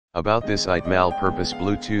About this all-purpose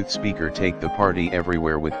Bluetooth speaker, take the party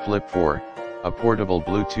everywhere with Flip 4, a portable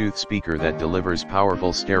Bluetooth speaker that delivers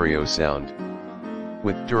powerful stereo sound.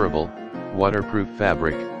 With durable, waterproof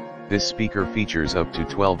fabric, this speaker features up to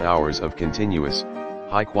 12 hours of continuous,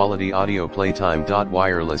 high-quality audio playtime.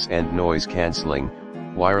 Wireless and noise cancelling.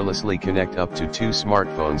 Wirelessly connect up to 2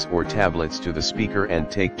 smartphones or tablets to the speaker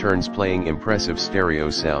and take turns playing impressive stereo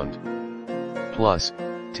sound. Plus,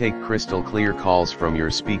 take crystal clear calls from your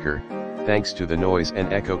speaker, thanks to the noise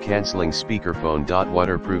and echo cancelling Speakerphone.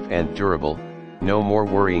 Waterproof and durable, no more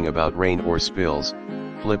worrying about rain or spills.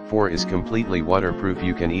 Flip 4 is completely waterproof,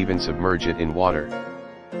 you can even submerge it in water.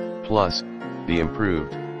 Plus, the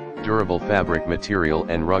improved, durable fabric material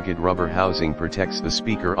and rugged rubber housing protects the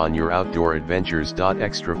speaker on your outdoor adventures.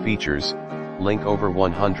 Extra features, link over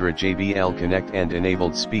 100 JBL connect and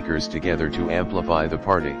enabled speakers together to amplify the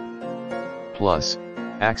party. Plus,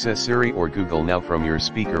 access Siri or Google Now from your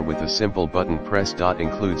speaker with a simple button press.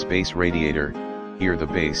 Includes bass radiator, hear the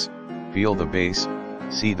bass, feel the bass,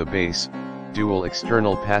 see the bass. Dual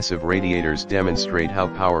external passive radiators demonstrate how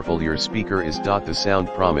powerful your speaker is. The sound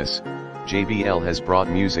promise. JBL has brought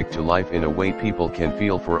music to life in a way people can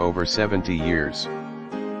feel for over 70 years.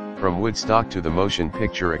 From Woodstock to the Motion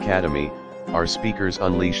Picture Academy, our speakers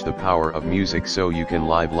unleash the power of music so you can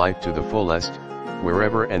live life to the fullest,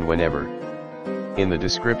 wherever and whenever. In the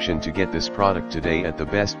description to get this product today at the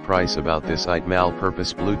best price. About this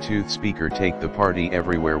all-purpose Bluetooth speaker, take the party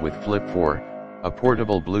everywhere with Flip 4, a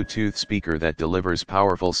portable Bluetooth speaker that delivers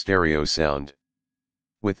powerful stereo sound.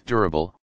 With durable,